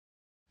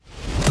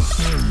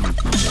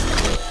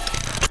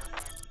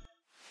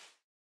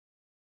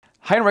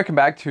Hi and welcome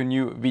back to a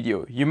new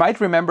video. You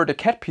might remember the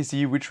cat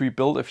PC which we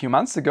built a few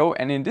months ago,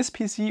 and in this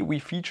PC we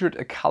featured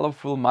a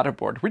colorful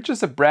motherboard, which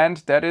is a brand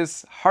that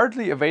is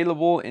hardly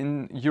available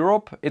in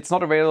Europe. It's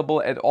not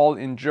available at all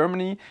in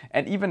Germany,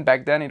 and even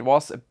back then it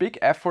was a big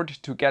effort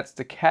to get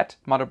the cat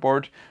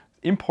motherboard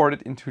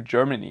imported into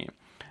Germany.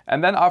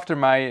 And then after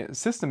my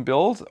system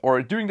build,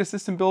 or during the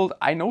system build,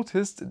 I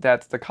noticed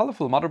that the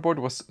colorful motherboard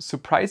was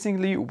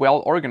surprisingly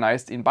well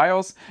organized in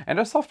BIOS, and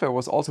the software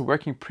was also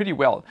working pretty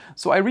well.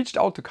 So I reached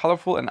out to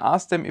Colorful and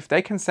asked them if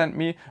they can send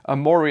me a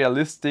more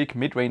realistic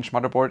mid-range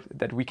motherboard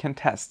that we can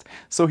test.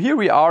 So here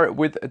we are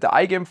with the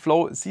iGame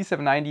Flow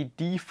Z790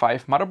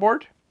 D5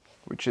 motherboard,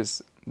 which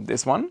is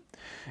this one.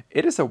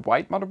 It is a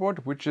white motherboard,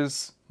 which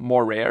is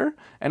more rare,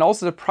 and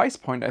also the price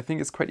point I think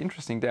is quite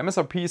interesting. The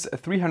MSRP is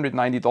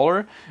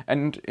 $390,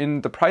 and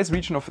in the price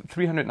region of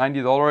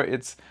 $390,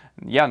 it's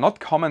not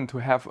common to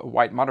have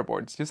white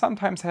motherboards. You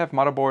sometimes have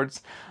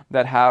motherboards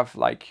that have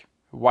like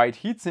white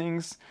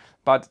heatsinks,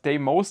 but they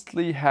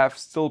mostly have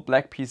still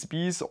black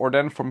PCBs, or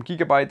then from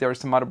Gigabyte there are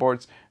some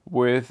motherboards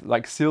with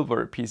like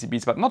silver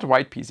PCBs, but not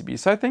white PCBs.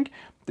 So I think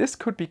this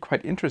could be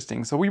quite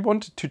interesting. So we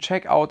wanted to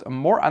check out a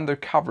more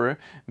undercover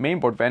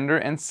mainboard vendor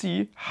and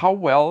see how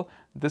well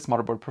this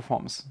motherboard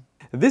performs.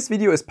 This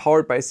video is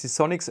powered by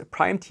Seasonic's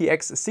Prime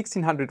TX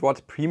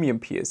 1600W Premium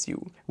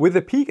PSU. With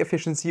a peak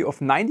efficiency of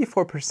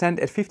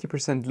 94% at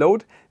 50%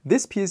 load,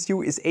 this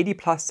PSU is 80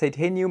 plus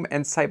titanium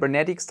and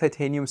cybernetics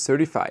titanium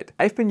certified.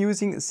 I've been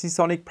using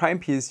Seasonic Prime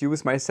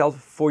PSUs myself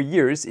for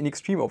years in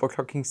extreme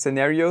overclocking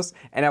scenarios,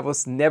 and I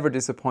was never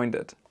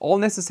disappointed. All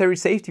necessary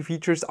safety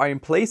features are in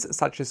place,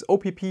 such as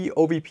OPP,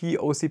 OVP,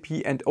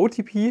 OCP and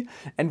OTP,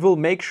 and will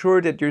make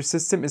sure that your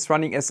system is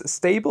running as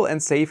stable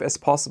and safe as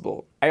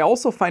possible. I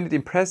also find it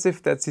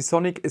impressive that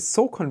Seasonic is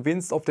so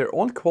convinced of their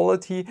own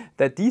quality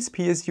that these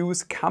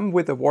PSUs come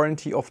with a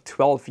warranty of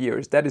 12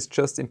 years. That is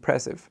just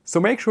impressive.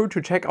 So make sure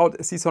to check out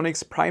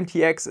Seasonic's Prime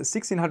TX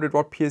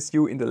 1600W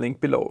PSU in the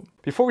link below.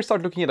 Before we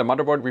start looking at the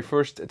motherboard, we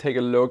first take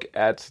a look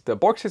at the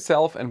box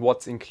itself and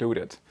what's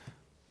included.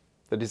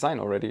 The design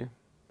already,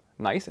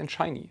 nice and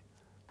shiny.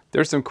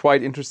 There's some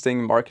quite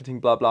interesting marketing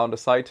blah blah on the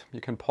site. You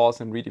can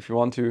pause and read if you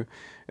want to.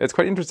 It's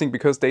quite interesting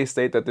because they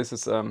state that this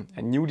is a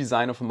new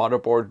design of a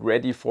motherboard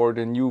ready for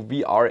the new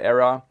VR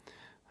era.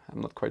 I'm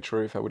not quite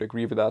sure if I would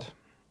agree with that.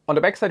 On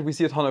the backside we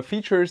see a ton of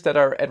features that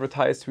are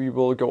advertised. We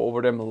will go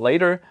over them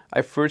later.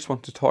 I first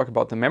want to talk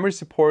about the memory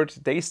support.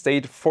 They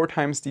state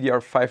 4x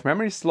DDR5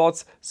 memory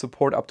slots,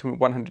 support up to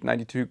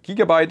 192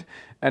 GB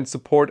and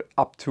support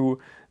up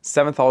to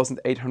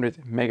 7800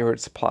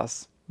 MHz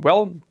plus.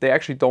 Well, they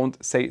actually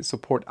don't say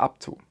support up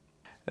to.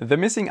 The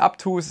missing up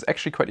to is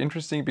actually quite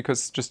interesting,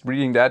 because just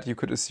reading that you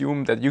could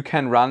assume that you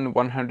can run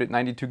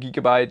 192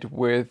 GB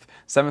with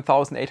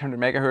 7800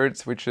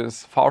 MHz, which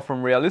is far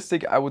from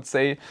realistic. I would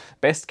say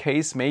best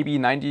case maybe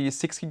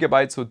 96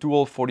 GB, so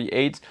dual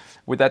 48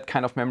 with that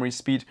kind of memory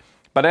speed.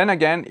 But then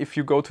again, if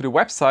you go to the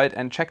website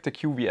and check the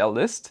QVL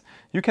list,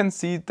 you can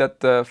see that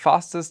the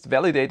fastest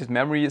validated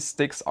memory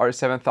sticks are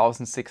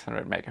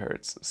 7600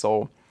 MHz.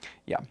 So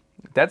yeah,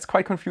 that's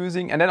quite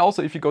confusing. And then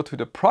also if you go to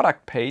the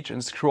product page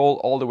and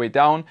scroll all the way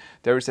down,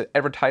 there is an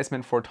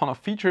advertisement for a ton of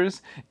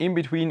features. In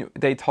between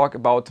they talk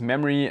about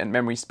memory and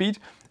memory speed,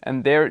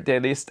 and there they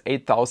list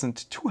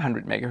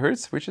 8200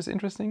 MHz, which is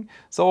interesting.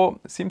 So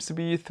it seems to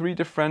be three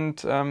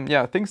different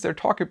things they're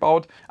talking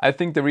about. I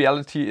think the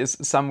reality is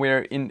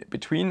somewhere in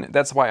between.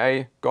 That's why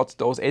I got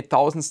those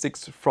 8000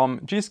 sticks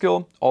from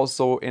G.Skill,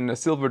 also in a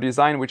silver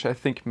design, which I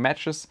think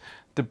matches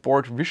the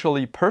board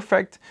visually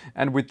perfect.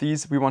 And with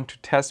these we want to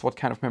test what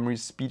kind of memory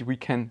speed we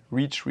can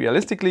reach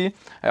realistically.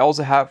 I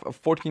also have a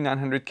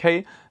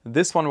 14900K.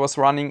 This one was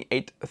running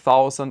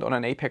 8000 on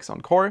an Apex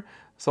on core,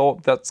 so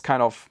that's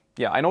kind of,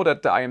 I know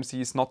that the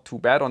IMC is not too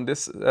bad on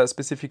this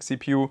specific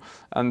CPU,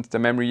 and the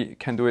memory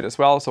can do it as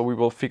well. So we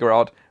will figure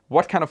out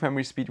what kind of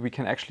memory speed we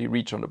can actually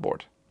reach on the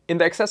board. In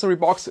the accessory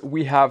box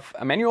we have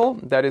a manual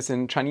that is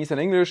in Chinese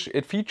and English.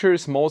 It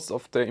features most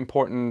of the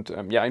important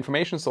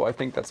information, so I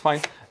think that's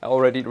fine. I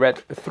already read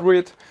through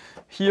it.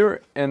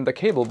 Here in the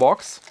cable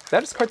box,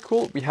 that is quite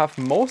cool. We have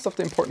most of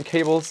the important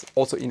cables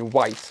also in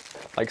white,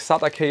 like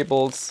SATA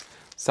cables,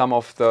 some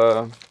of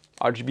the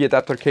RGB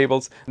adapter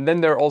cables, and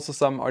then there are also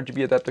some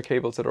RGB adapter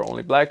cables that are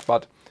only black,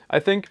 but I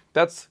think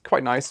that's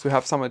quite nice to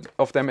have some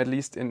of them at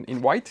least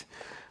in white.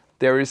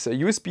 There is a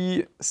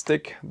USB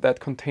stick that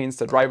contains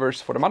the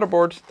drivers for the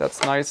motherboard.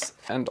 That's nice,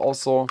 and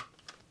also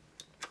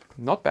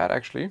not bad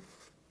actually.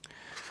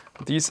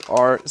 These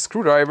are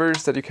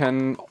screwdrivers that you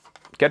can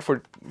get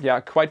for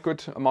quite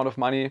good amount of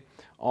money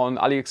on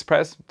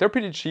AliExpress. They're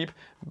pretty cheap,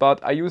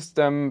 but I used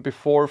them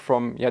before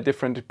from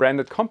different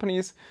branded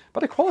companies,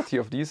 but the quality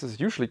of these is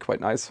usually quite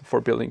nice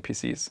for building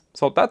PCs.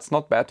 So that's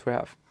not bad to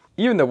have.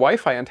 Even the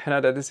Wi-Fi antenna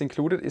that is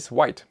included is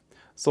white.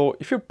 So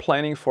if you're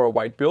planning for a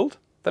white build,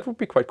 that would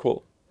be quite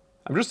cool.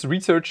 I'm just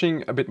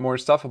researching a bit more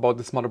stuff about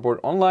this motherboard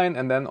online,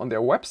 and then on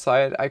their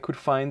website I could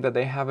find that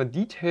they have a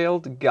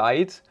detailed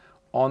guide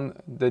on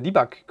the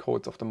debug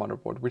codes of the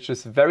motherboard, which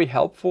is very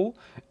helpful,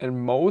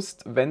 and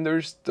most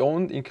vendors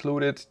don't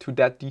include it to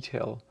that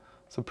detail.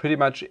 So pretty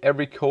much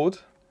every code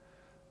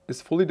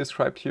is fully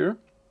described here.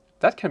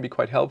 That can be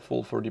quite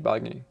helpful for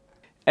debugging.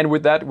 And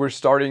with that, we're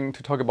starting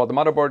to talk about the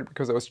motherboard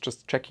because I was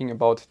just checking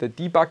about the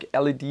debug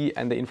LED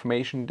and the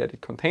information that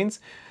it contains.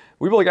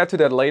 We will get to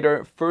that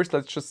later. First,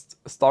 let's just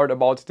start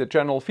about the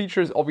general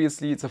features.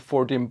 Obviously, it's a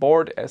 4-DIMM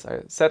board, as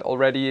I said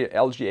already,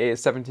 LGA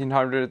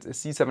A1700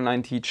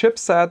 Z790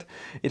 chipset.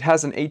 It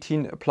has an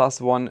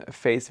 18+1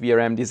 phase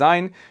VRM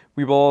design.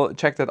 We will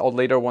check that out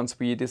later once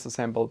we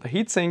disassemble the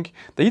heatsink.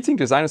 The heatsink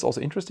design is also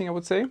interesting, I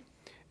would say.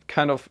 It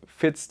kind of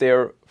fits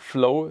their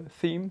flow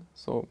theme,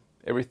 so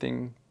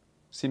everything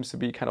seems to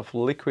be kind of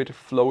liquid,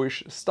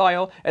 flowish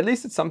style. At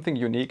least it's something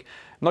unique.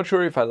 I'm not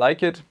sure if I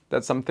like it.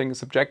 That's something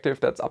subjective.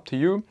 That's up to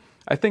you.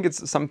 I think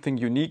it's something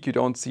unique you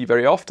don't see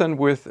very often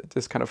with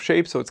this kind of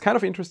shape. So it's kind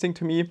of interesting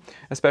to me,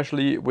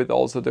 especially with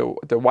also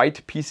the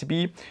white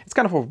PCB. It's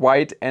kind of a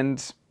white and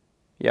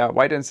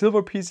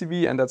silver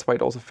PCB, and that's why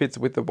it also fits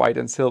with the white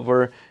and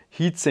silver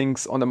heat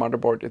sinks on the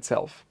motherboard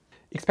itself.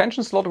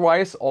 Expansion slot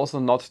wise, also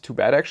not too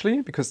bad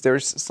actually, because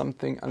there's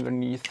something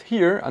underneath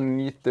here,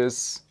 underneath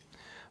this,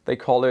 they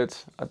call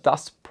it a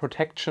dust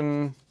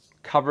protection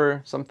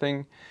cover,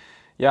 something.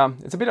 Yeah,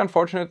 it's a bit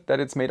unfortunate that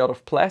it's made out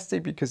of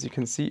plastic, because you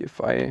can see if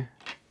I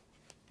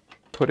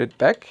put it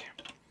back,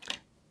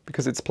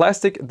 because it's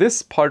plastic,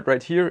 this part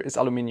right here is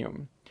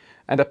aluminum.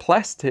 And the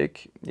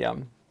plastic, yeah,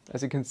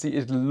 as you can see,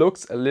 it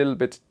looks a little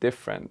bit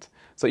different.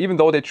 So even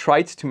though they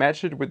tried to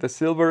match it with the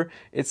silver,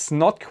 it's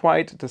not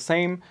quite the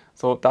same,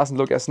 so it doesn't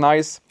look as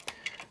nice.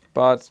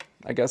 But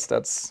I guess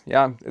that's,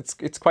 yeah,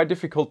 it's quite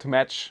difficult to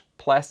match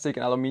plastic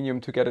and aluminum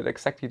to get it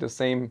exactly the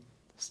same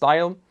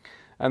style.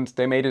 And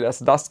they made it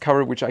as a dust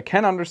cover, which I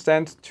can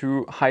understand,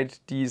 to hide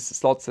these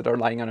slots that are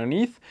lying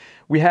underneath.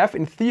 We have,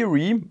 in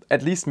theory,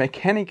 at least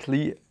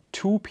mechanically,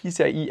 2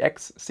 PCIe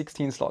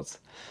X16 slots.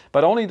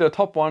 But only the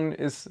top one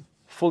is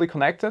fully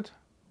connected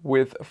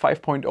with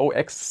 5.0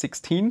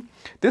 X16.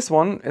 This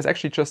one is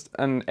actually just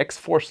an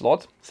X4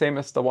 slot, same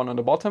as the one on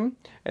the bottom,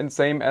 and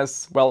same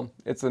as, well,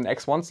 it's an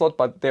X1 slot,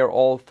 but they're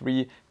all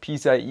 3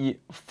 PCIe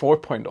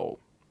 4.0.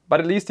 But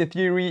at least in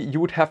theory,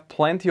 you would have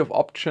plenty of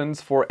options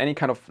for any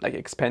kind of like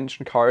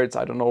expansion cards,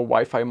 I don't know,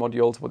 Wi-Fi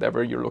modules,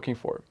 whatever you're looking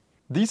for.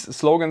 These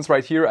slogans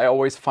right here I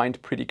always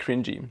find pretty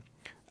cringy.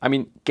 I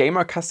mean,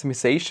 gamer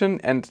customization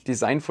and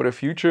design for the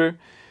future,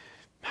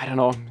 I don't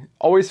know,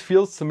 always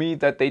feels to me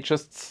that they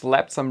just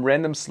slapped some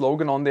random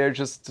slogan on there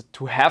just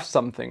to have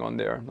something on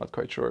there. Not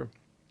quite sure.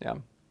 Yeah,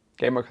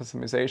 gamer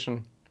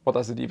customization, what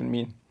does it even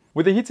mean?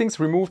 With the heatsinks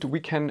removed,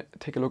 we can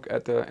take a look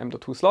at the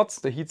M.2 slots.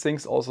 The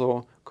heatsinks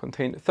also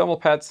contain thermal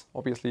pads.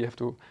 Obviously, you have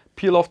to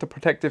peel off the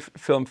protective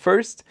film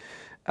first.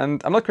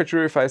 And I'm not quite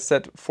sure if I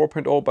said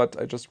 4.0, but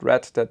I just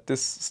read that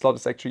this slot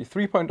is actually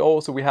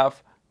 3.0. So we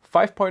have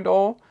 5.0,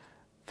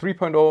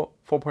 3.0,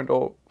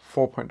 4.0,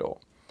 4.0.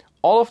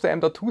 All of the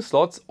M.2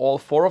 slots, all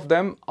 4 of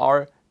them,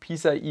 are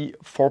PCIe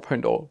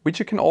 4.0, which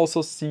you can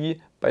also see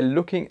by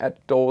looking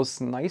at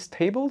those nice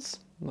tables.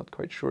 I'm not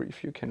quite sure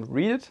if you can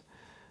read it.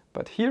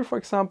 But here, for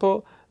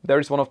example, there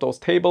is one of those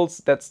tables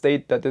that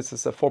state that this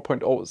is a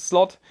 4.0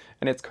 slot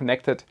and it's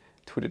connected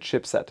to the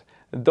chipset.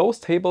 Those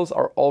tables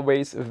are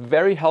always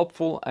very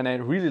helpful, and I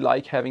really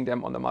like having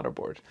them on the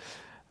motherboard.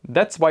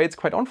 That's why it's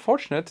quite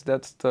unfortunate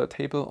that the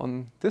table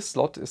on this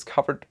slot is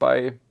covered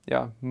by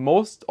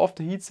most of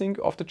the heatsink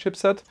of the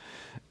chipset,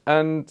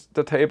 and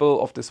the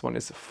table of this one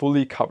is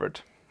fully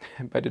covered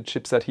by the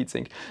chipset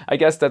heatsink. I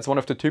guess that's one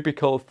of the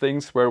typical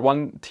things where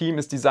one team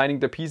is designing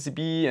the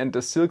PCB and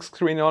the silk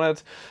screen on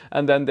it,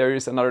 and then there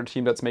is another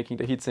team that's making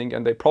the heatsink,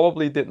 and they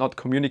probably did not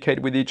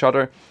communicate with each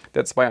other.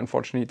 That's why,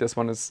 unfortunately, this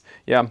one is,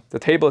 the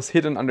table is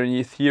hidden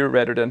underneath here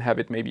rather than have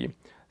it maybe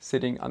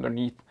sitting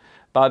underneath.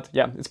 But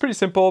yeah, it's pretty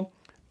simple.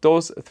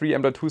 Those 3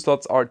 M.2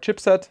 slots are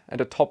chipset, and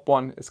the top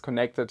one is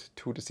connected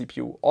to the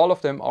CPU. All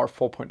of them are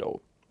 4.0.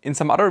 In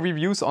some other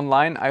reviews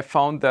online, I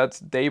found that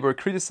they were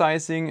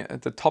criticizing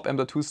the top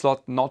M.2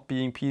 slot not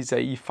being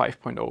PCIe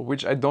 5.0,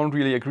 which I don't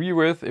really agree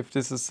with. If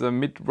this is a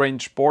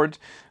mid-range board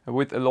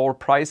with a lower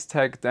price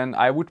tag, then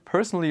I would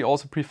personally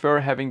also prefer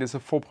having this a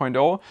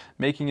 4.0,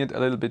 making it a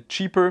little bit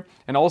cheaper.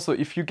 And also,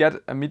 if you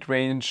get a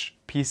mid-range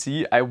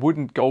PC, I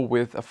wouldn't go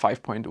with a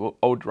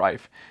 5.0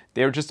 drive.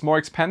 They're just more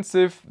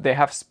expensive, they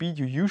have speed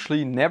you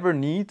usually never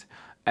need,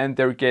 and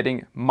they're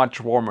getting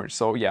much warmer.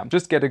 So yeah,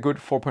 just get a good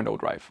 4.0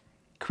 drive.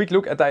 Quick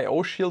look at the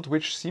I/O shield,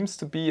 which seems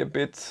to be a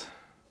bit,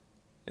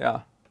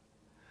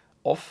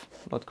 off,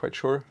 not quite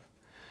sure.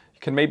 You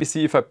can maybe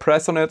see if I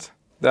press on it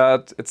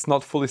that it's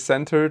not fully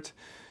centered.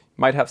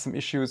 Might have some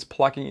issues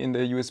plugging in the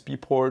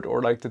USB port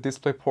or like the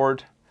display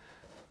port.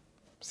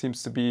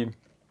 Seems to be,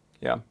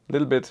 a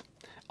little bit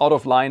out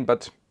of line,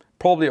 but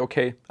probably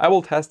okay. I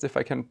will test if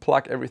I can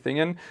plug everything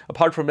in.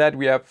 Apart from that,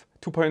 we have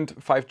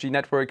 2.5G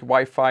network,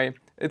 Wi-Fi.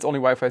 It's only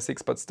Wi-Fi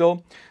 6, but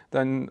still.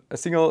 Then a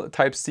single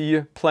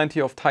Type-C,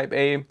 plenty of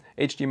Type-A,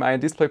 HDMI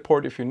and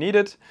DisplayPort if you need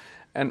it.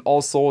 And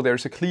also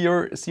there's a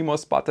clear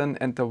CMOS button,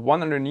 and the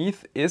one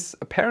underneath is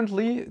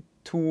apparently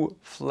to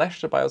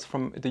flash the BIOS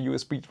from the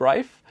USB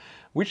drive,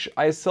 which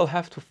I still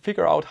have to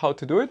figure out how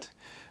to do it,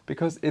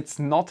 because it's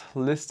not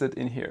listed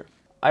in here.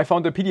 I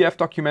found a PDF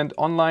document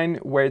online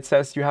where it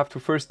says you have to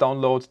first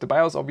download the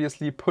BIOS,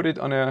 obviously, put it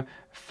on a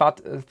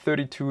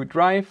FAT32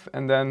 drive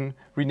and then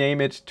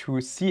rename it to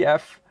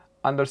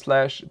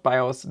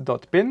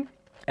cf/bios.bin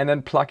and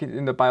then plug it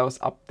in the BIOS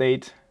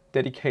update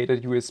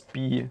dedicated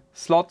USB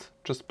slot.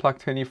 Just plug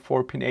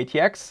 24-pin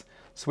ATX,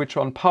 switch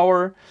on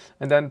power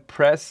and then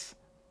press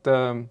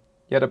the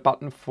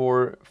button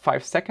for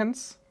 5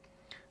 seconds,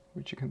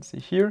 which you can see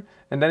here.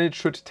 And then it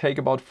should take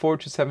about 4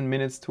 to 7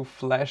 minutes to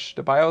flash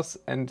the BIOS.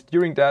 And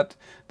during that,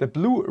 the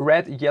blue,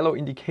 red, yellow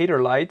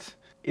indicator light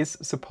is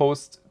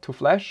supposed to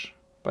flash,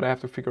 but I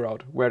have to figure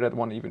out where that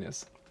one even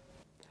is.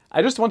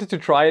 I just wanted to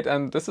try it,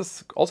 and this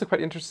is also quite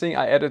interesting.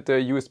 I added the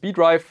USB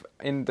drive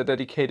in the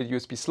dedicated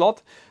USB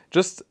slot,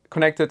 just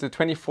connected the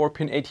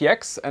 24-pin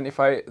ATX, and if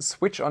I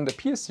switch on the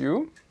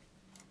PSU,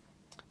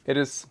 it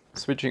is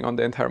switching on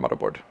the entire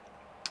motherboard.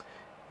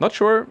 Not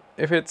sure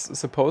if it's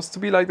supposed to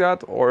be like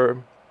that,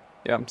 or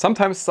yeah,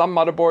 sometimes some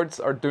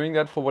motherboards are doing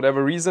that for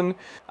whatever reason.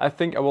 I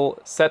think I will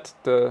set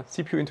the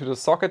CPU into the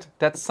socket.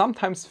 That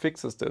sometimes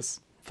fixes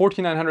this.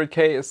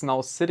 4900K is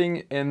now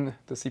sitting in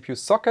the CPU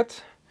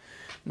socket.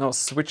 Now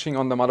switching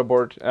on the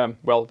motherboard,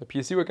 well, the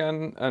PSU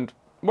again, and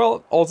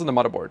well, also the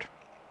motherboard.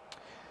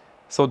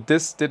 So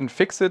this didn't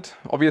fix it.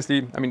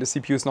 Obviously, I mean, the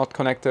CPU is not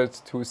connected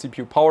to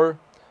CPU power,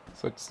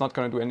 so it's not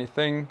going to do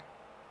anything.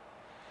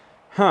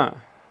 Now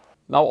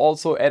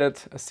also added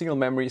a single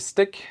memory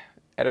stick,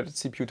 added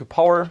CPU to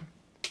power,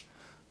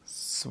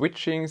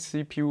 switching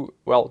CPU,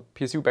 well,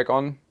 PSU back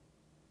on.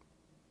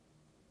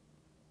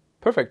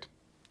 Perfect.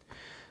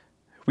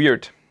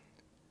 Weird.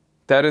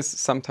 That is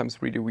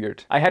sometimes really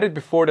weird. I had it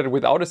before that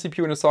without a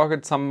CPU in the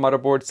socket, some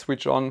motherboards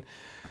switch on.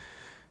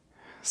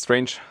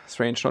 Strange,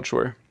 not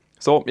sure.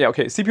 So yeah,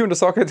 okay, CPU in the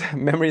socket,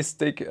 memory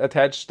stick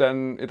attached,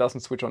 then it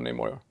doesn't switch on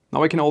anymore.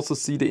 Now I can also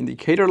see the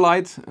indicator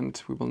light,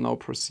 and we will now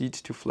proceed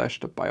to flash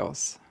the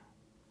BIOS.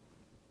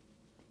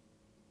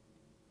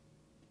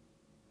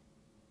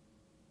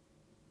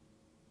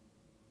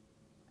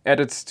 Add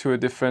it to a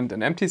different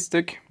and empty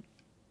stick.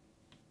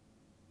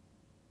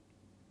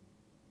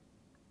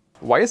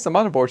 Why is the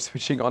motherboard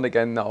switching on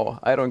again now?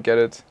 I don't get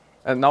it.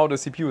 And now the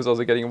CPU is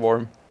also getting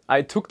warm.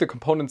 I took the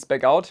components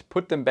back out,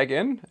 put them back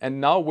in,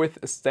 and now with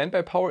a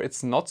standby power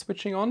it's not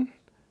switching on.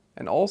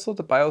 And also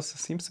the BIOS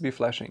seems to be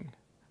flashing.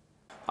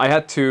 I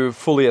had to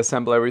fully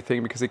assemble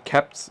everything because it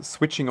kept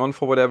switching on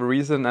for whatever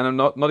reason, and I'm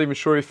not even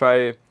sure if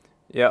I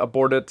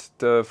aborted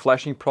the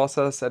flashing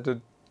process at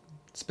a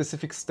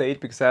specific state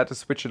because I had to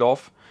switch it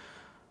off.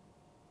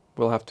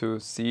 We'll have to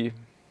see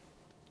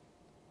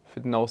if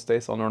it now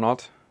stays on or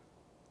not.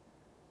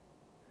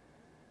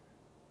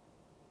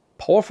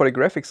 Power for the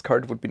graphics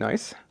card would be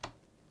nice.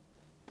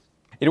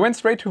 It went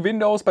straight to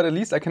Windows, but at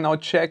least I can now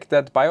check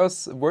that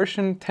BIOS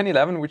version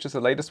 10.11, which is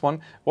the latest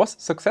one, was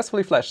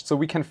successfully flashed, so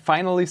we can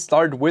finally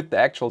start with the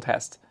actual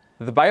test.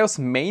 The BIOS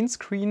main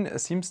screen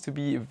seems to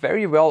be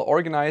very well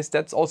organized.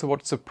 That's also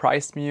what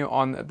surprised me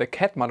on the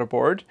CAT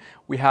motherboard.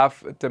 We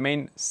have the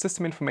main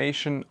system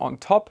information on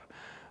top,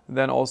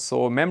 then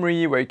also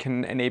memory where you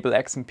can enable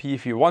XMP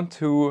if you want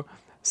to,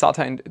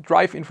 SATA and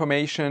drive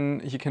information.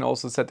 You can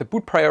also set the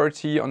boot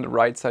priority. On the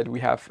right side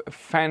we have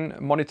fan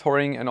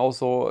monitoring and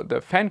also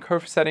the fan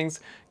curve settings.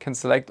 You can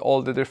select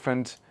all the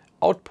different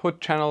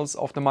output channels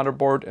of the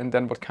motherboard and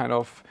then what kind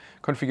of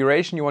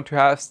configuration you want to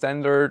have,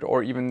 standard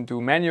or even do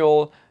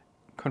manual.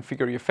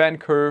 Configure your fan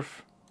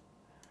curve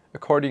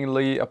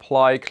accordingly,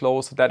 apply,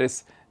 close. So that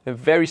is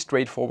very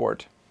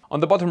straightforward. On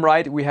the bottom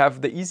right, we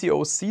have the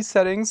EZOC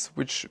settings,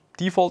 which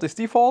default is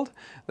default.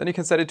 Then you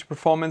can set it to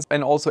performance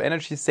and also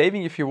energy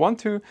saving if you want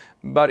to,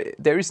 but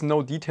there is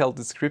no detailed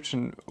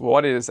description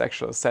what it is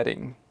actually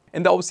setting.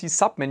 In the OC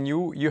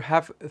submenu, you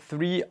have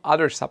 3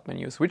 other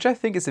submenus, which I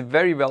think is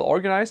very well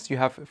organized. You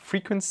have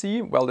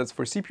frequency, well, that's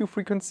for CPU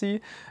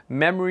frequency,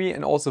 memory,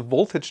 and also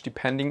voltage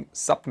depending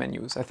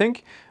submenus. I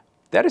think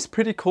that is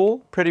pretty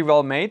cool, pretty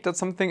well made. That's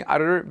something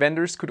other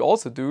vendors could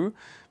also do,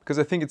 because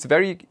I think it's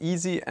very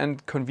easy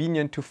and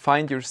convenient to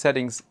find your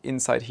settings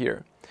inside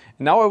here.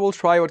 And now I will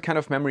try what kind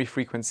of memory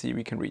frequency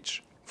we can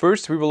reach.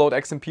 First, we will load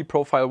XMP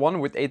profile 1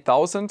 with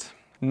 8000.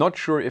 Not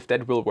sure if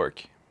that will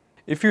work.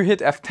 If you hit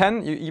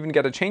F10, you even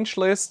get a change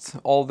list,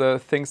 all the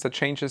things that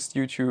changes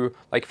due to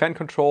like fan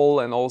control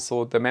and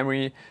also the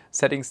memory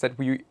settings that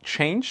we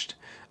changed.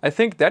 I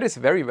think that is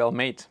very well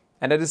made,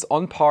 and that is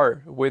on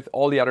par with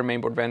all the other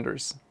mainboard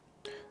vendors.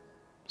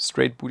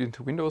 Straight boot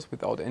into Windows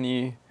without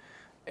any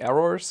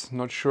errors.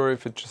 Not sure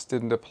if it just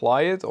didn't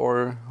apply it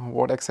or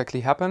what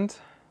exactly happened.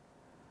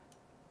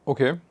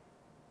 Okay,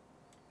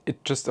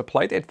 it just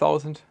applied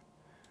 8000.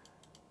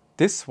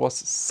 This was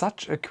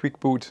such a quick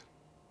boot.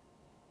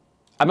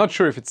 I'm not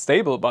sure if it's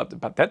stable,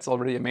 but that's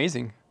already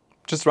amazing.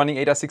 Just running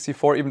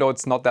AIDA64, even though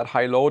it's not that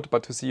high load,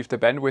 but to see if the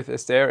bandwidth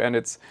is there, and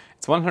it's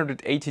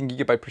 118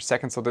 GB per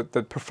second, so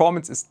the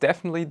performance is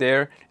definitely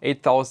there.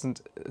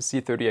 8000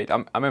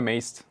 C38. I'm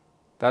amazed.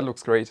 That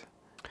looks great.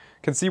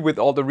 You can see with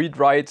all the read,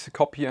 write,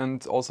 copy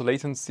and also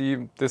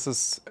latency, this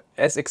is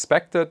as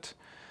expected.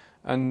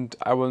 And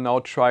I will now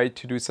try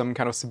to do some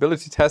kind of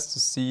stability test to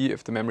see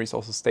if the memory is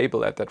also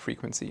stable at that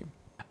frequency.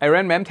 I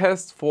ran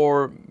memtest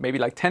for maybe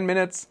like 10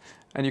 minutes,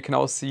 and you can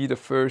now see the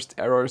first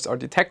errors are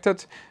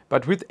detected.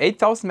 But with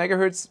 8000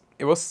 megahertz,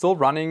 it was still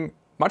running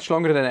much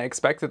longer than I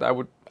expected.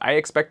 I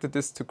expected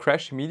this to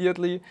crash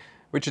immediately,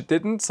 which it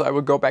didn't. So I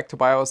will go back to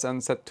BIOS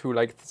and set to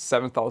like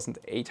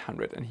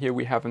 7800. And here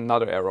we have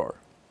another error.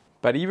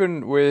 But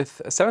even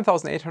with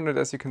 7800,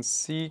 as you can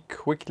see,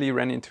 quickly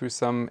ran into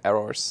some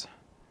errors.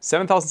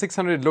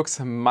 7600 looks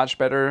much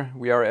better.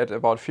 We are at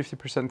about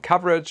 50%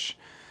 coverage.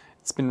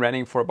 It's been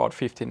running for about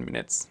 15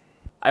 minutes.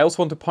 I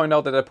also want to point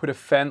out that I put a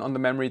fan on the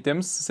memory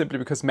DIMMs simply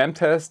because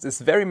memtest is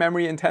very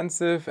memory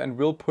intensive and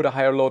will put a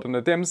higher load on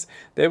the DIMMs.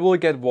 They will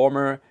get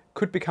warmer,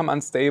 could become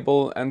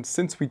unstable, and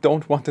since we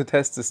don't want to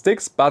test the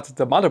sticks but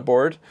the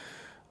motherboard,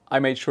 I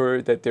made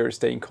sure that they're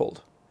staying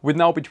cold. With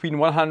now between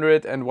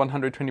 100 and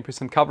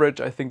 120%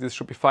 coverage, I think this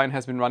should be fine.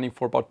 Has been running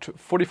for about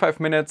 45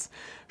 minutes.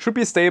 Should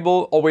be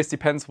stable, always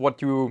depends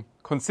what you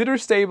consider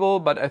stable,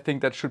 but I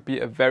think that should be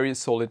a very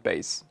solid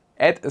base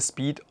at a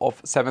speed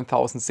of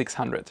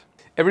 7600.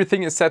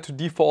 Everything is set to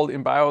default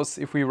in BIOS.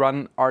 If we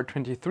run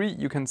R23,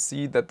 you can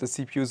see that the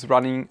CPU is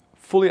running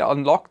fully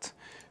unlocked.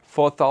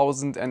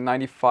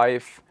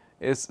 4095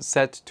 is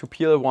set to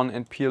PL1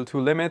 and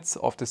PL2 limits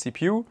of the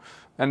CPU.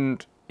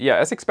 And yeah,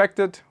 as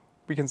expected,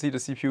 we can see the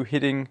CPU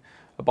hitting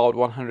about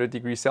 100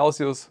 degrees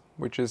Celsius,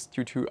 which is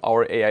due to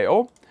our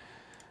AIO.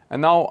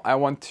 And now I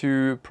want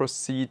to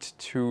proceed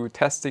to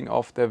testing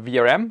of the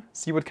VRM,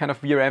 see what kind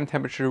of VRM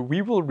temperature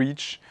we will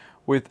reach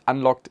with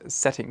unlocked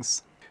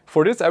settings.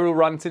 For this, I will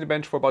run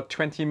Cinebench for about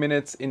 20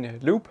 minutes in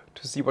loop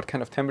to see what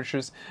kind of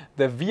temperatures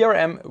the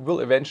VRM will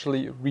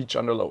eventually reach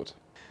under load.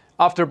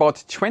 After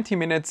about 20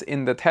 minutes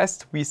in the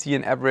test, we see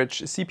an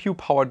average CPU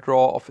power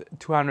draw of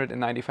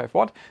 295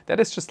 watt. That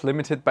is just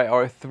limited by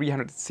our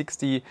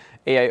 360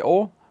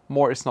 AIO.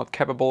 More is not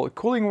capable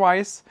cooling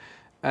wise.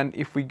 And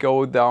if we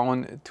go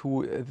down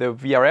to the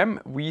VRM,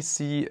 we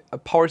see a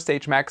power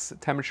stage max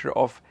temperature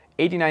of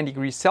 89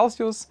 degrees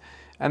Celsius.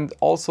 And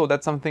also,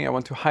 that's something I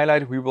want to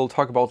highlight, we will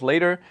talk about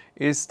later,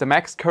 is the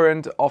max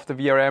current of the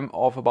VRM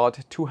of about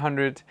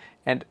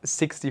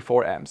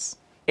 264 amps.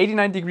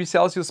 89 degrees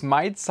Celsius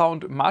might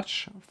sound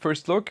much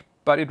first look,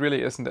 but it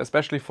really isn't,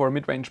 especially for a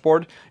mid-range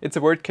board. It's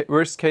a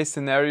worst case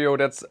scenario.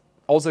 That's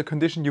also a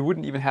condition you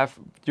wouldn't even have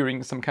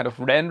during some kind of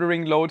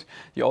rendering load.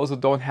 You also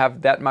don't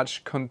have that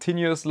much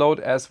continuous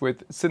load as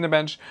with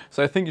Cinebench.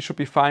 So I think it should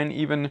be fine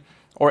even,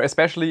 or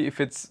especially if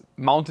it's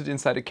mounted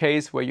inside a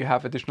case where you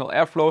have additional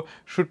airflow,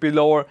 should be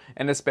lower.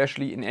 And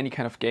especially in any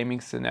kind of gaming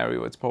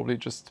scenario, it's probably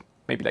just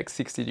maybe like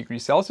 60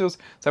 degrees Celsius.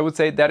 So I would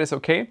say that is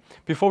okay.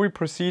 Before we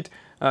proceed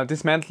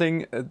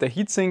dismantling the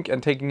heatsink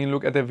and taking a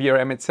look at the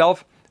VRM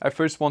itself, I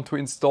first want to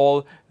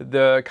install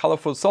the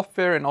colorful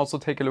software and also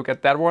take a look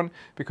at that one,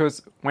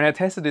 because when I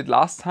tested it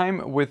last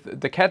time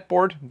with the CAD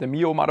board, the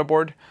Mio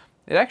motherboard,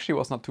 it actually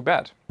was not too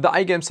bad. The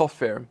iGame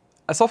software.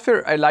 A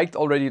software I liked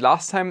already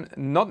last time,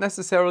 not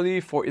necessarily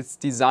for its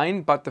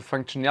design, but the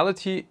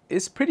functionality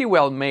is pretty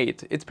well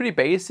made. It's pretty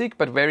basic,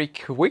 but very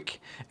quick,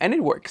 and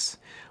it works.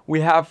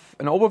 We have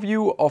an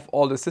overview of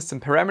all the system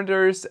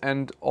parameters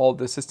and all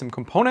the system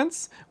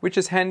components, which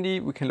is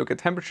handy. We can look at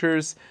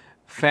temperatures,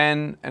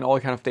 fan, and all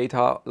kind of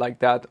data like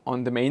that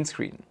on the main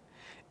screen.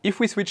 If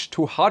we switch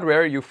to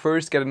hardware, you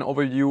first get an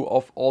overview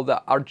of all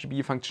the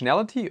RGB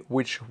functionality,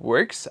 which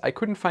works. I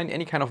couldn't find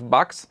any kind of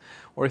bugs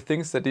or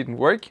things that didn't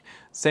work.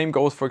 Same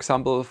goes, for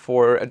example,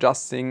 for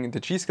adjusting the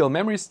G-Skill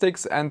memory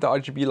sticks and the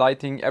RGB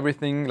lighting,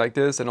 everything like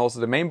this, and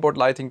also the mainboard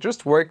lighting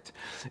just worked.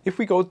 If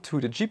we go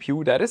to the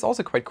GPU, that is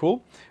also quite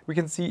cool. We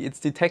can see it's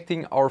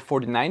detecting our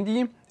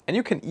 4090, and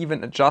you can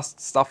even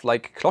adjust stuff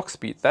like clock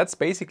speed. That's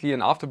basically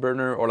an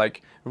afterburner or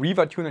like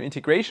Riva tuner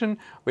integration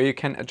where you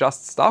can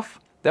adjust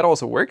stuff. That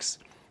also works.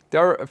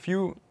 There are a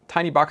few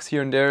tiny bugs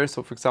here and there.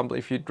 So for example,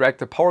 if you drag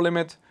the power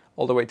limit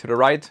all the way to the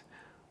right,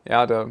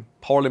 yeah, the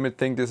power limit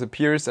thing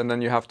disappears, and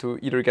then you have to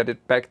either get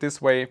it back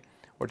this way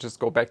or just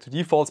go back to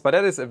defaults. But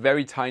that is a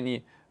very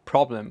tiny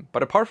problem.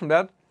 But apart from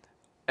that,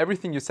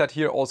 everything you set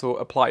here also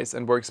applies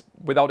and works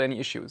without any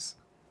issues.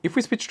 If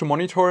we switch to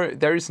monitor,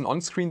 there is an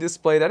on-screen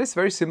display that is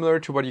very similar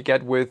to what you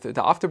get with the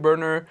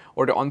Afterburner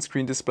or the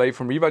on-screen display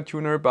from Riva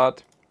Tuner,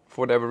 but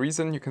for whatever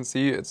reason, you can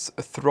see it's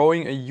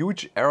throwing a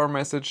huge error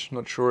message.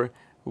 Not sure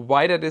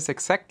why that is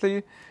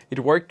exactly. It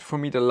worked for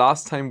me the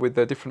last time with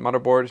a different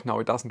motherboard, now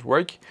it doesn't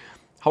work.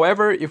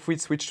 However, if we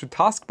switch to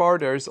taskbar,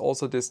 there is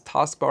also this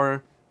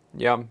taskbar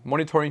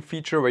monitoring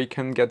feature where you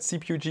can get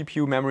CPU,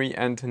 GPU, memory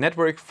and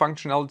network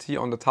functionality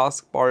on the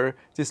taskbar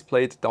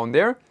displayed down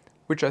there,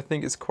 which I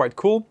think is quite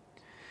cool.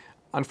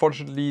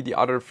 Unfortunately, the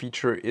other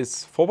feature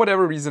is for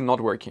whatever reason not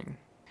working.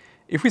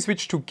 If we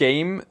switch to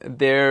game,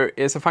 there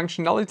is a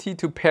functionality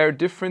to pair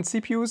different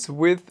CPUs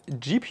with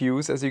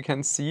GPUs, as you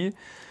can see.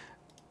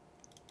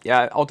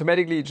 Yeah,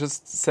 automatically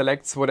just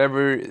selects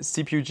whatever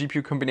CPU,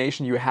 GPU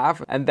combination you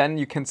have, and then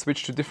you can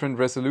switch to different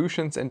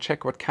resolutions and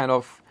check what kind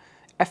of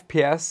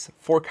FPS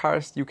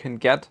forecast you can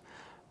get.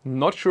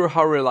 Not sure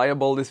how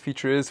reliable this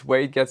feature is,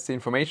 where it gets the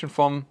information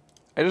from.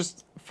 I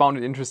just found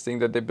it interesting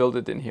that they built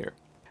it in here.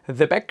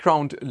 The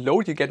background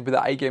load you get with the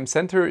iGame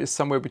Center is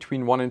somewhere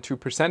between 1 and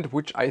 2%,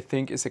 which I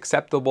think is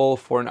acceptable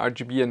for an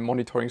RGB and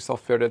monitoring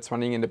software that's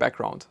running in the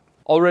background.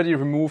 Already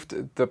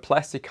removed the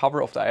plastic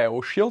cover of the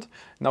I/O shield.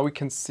 Now we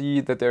can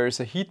see that there is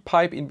a heat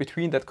pipe in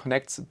between that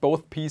connects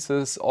both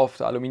pieces of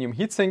the aluminum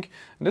heatsink.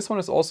 And this one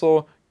is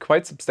also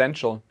quite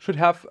substantial. Should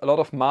have a lot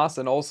of mass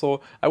and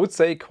also, I would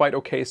say, quite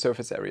okay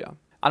surface area.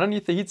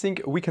 Underneath the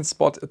heatsink, we can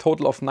spot a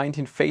total of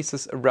 19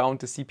 faces around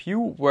the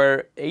CPU,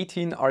 where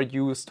 18 are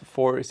used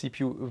for a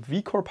CPU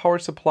V-core power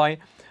supply.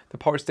 The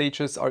power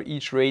stages are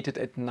each rated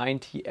at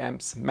 90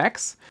 amps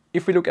max.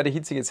 If we look at the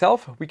heatsink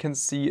itself, we can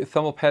see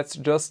thermal pads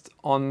just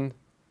on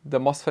the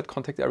MOSFET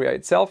contact area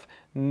itself,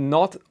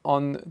 not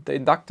on the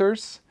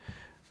inductors,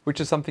 which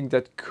is something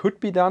that could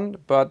be done,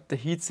 but the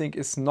heatsink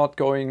is not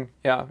going,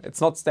 it's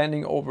not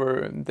standing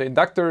over the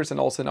inductors, and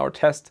also in our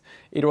test,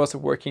 it was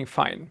working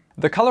fine.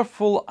 The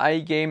colorful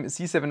iGame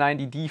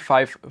Z790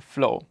 D5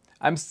 flow.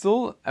 I'm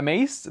still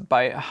amazed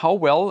by how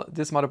well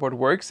this motherboard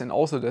works and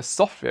also the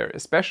software,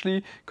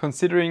 especially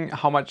considering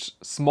how much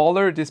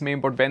smaller this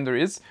mainboard vendor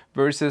is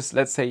versus,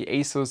 let's say,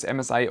 ASUS,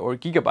 MSI or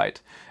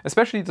Gigabyte.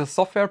 Especially the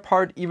software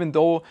part, even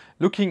though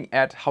looking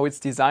at how it's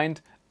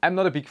designed, I'm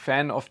not a big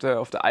fan of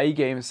the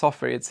iGame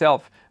software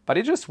itself, but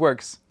it just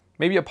works.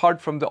 Maybe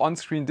apart from the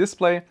on-screen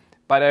display,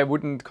 but I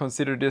wouldn't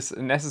consider this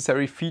a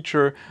necessary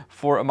feature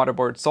for a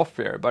motherboard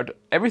software. But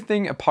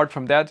everything apart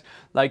from that,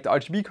 like the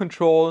RGB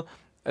control,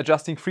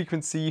 adjusting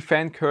frequency,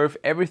 fan curve,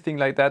 everything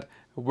like that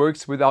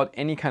works without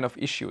any kind of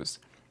issues.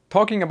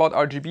 Talking about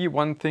RGB,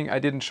 one thing I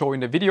didn't show in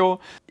the video,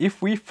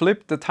 if we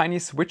flip the tiny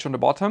switch on the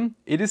bottom,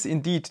 it is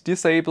indeed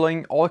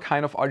disabling all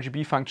kind of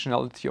RGB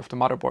functionality of the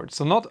motherboard.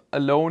 So not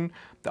alone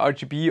the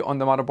RGB on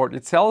the motherboard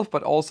itself,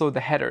 but also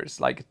the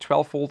headers, like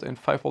 12 volt and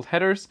 5 volt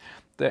headers.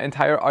 The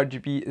entire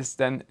RGB is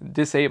then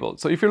disabled.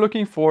 So if you're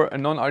looking for a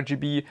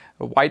non-RGB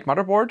white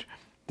motherboard,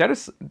 that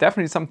is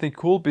definitely something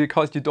cool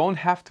because you don't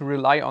have to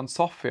rely on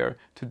software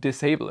to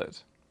disable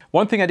it.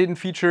 One thing I didn't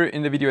feature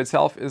in the video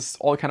itself is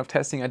all kind of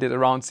testing I did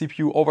around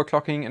CPU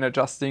overclocking and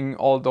adjusting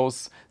all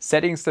those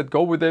settings that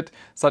go with it,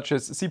 such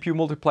as CPU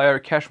multiplier,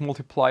 cache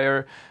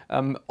multiplier,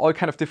 all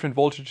kind of different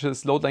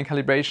voltages, load line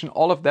calibration.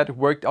 All of that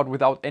worked out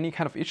without any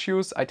kind of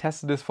issues. I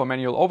tested this for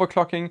manual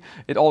overclocking.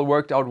 It all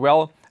worked out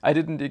well. I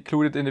didn't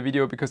include it in the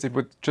video because it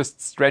would just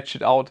stretch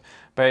it out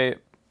by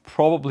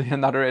probably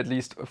another at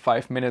least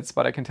 5 minutes,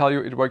 but I can tell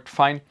you it worked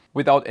fine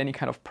without any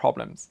kind of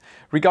problems.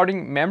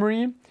 Regarding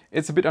memory,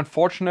 it's a bit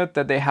unfortunate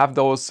that they have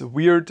those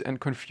weird and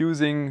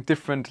confusing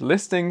different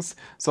listings.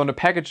 So on the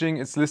packaging,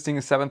 it's listing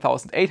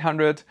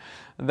 7800.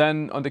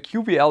 Then on the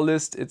QVL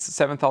list, it's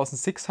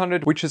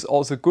 7600, which is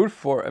also good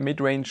for a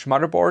mid-range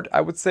motherboard, I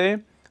would say.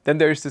 Then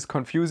there's this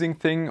confusing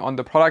thing on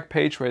the product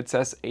page where it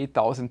says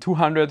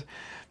 8200.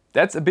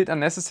 That's a bit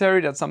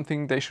unnecessary. That's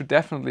something they should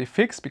definitely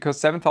fix, because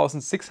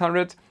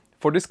 7600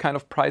 for this kind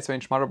of price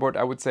range motherboard,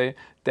 I would say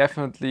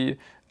definitely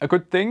a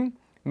good thing.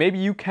 Maybe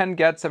you can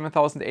get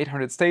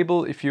 7800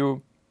 stable if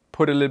you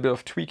put a little bit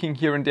of tweaking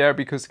here and there,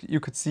 because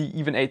you could see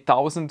even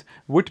 8000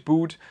 would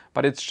boot,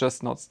 but it's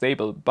just not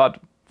stable.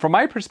 But from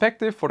my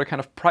perspective, for the kind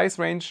of price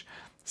range,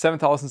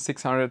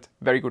 7600,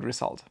 very good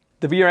result.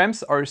 The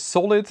VRMs are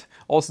solid.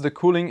 Also the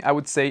cooling, I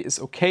would say, is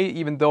okay,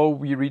 even though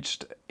we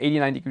reached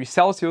 89 degrees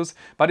Celsius,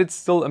 but it's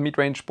still a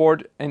mid-range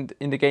board and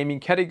in the gaming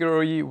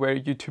category where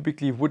you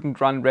typically wouldn't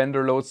run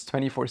render loads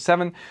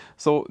 24/7.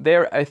 So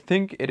there, I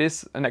think it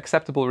is an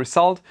acceptable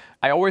result.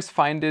 I always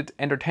find it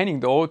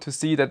entertaining though to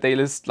see that they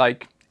list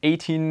like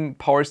 18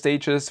 power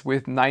stages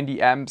with 90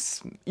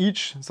 amps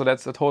each. So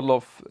that's a total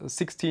of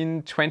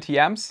 1620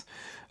 amps.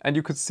 And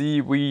you could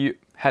see we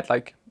had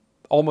like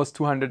almost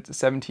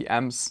 270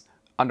 amps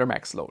under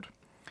max load.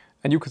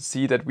 And you could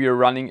see that we are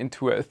running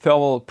into a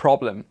thermal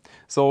problem.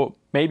 So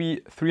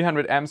maybe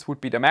 300 amps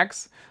would be the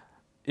max.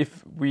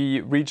 If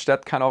we reach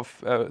that kind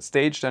of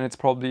stage, then it's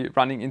probably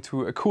running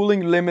into a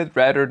cooling limit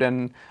rather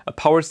than a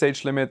power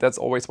stage limit. That's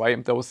always why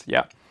those,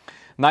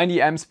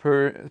 90 amps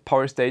per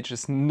power stage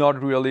is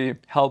not really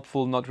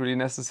helpful, not really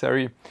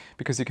necessary,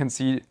 because you can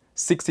see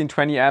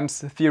 1620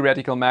 amps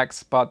theoretical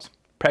max, but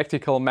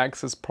practical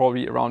max is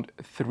probably around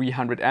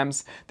 300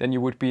 amps. Then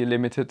you would be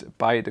limited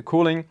by the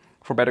cooling.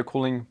 For better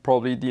cooling,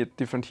 probably the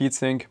different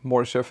heatsink,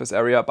 more surface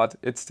area, but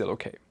it's still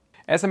okay.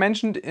 As I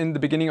mentioned in the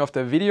beginning of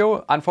the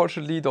video,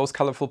 unfortunately those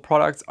colorful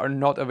products are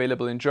not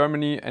available in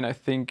Germany, and I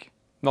think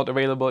not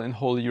available in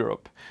whole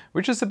Europe,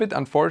 which is a bit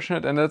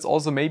unfortunate, and that's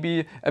also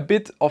maybe a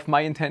bit of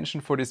my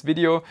intention for this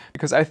video,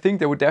 because I think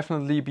there would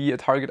definitely be a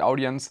target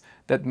audience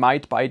that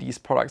might buy these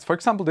products. For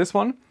example, this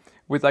one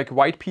with like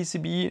white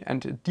PCB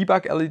and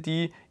DeBug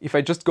LED. If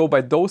I just go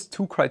by those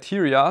two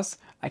criterias,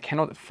 I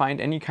cannot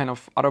find any kind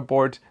of other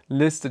board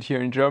listed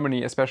here in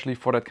Germany, especially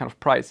for that kind of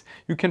price.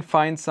 You can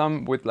find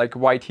some with like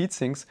white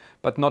heatsinks,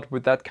 but not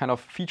with that kind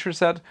of feature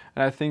set.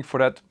 And I think for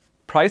that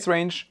price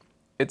range,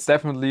 it's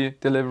definitely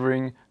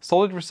delivering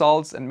solid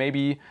results, and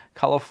maybe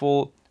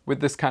colorful with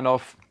this kind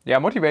of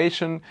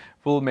motivation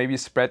will maybe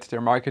spread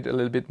their market a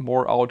little bit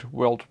more out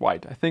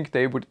worldwide. I think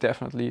they would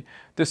definitely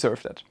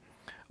deserve that.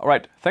 All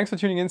right, thanks for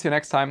tuning in. See you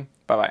next time.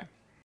 Bye-bye.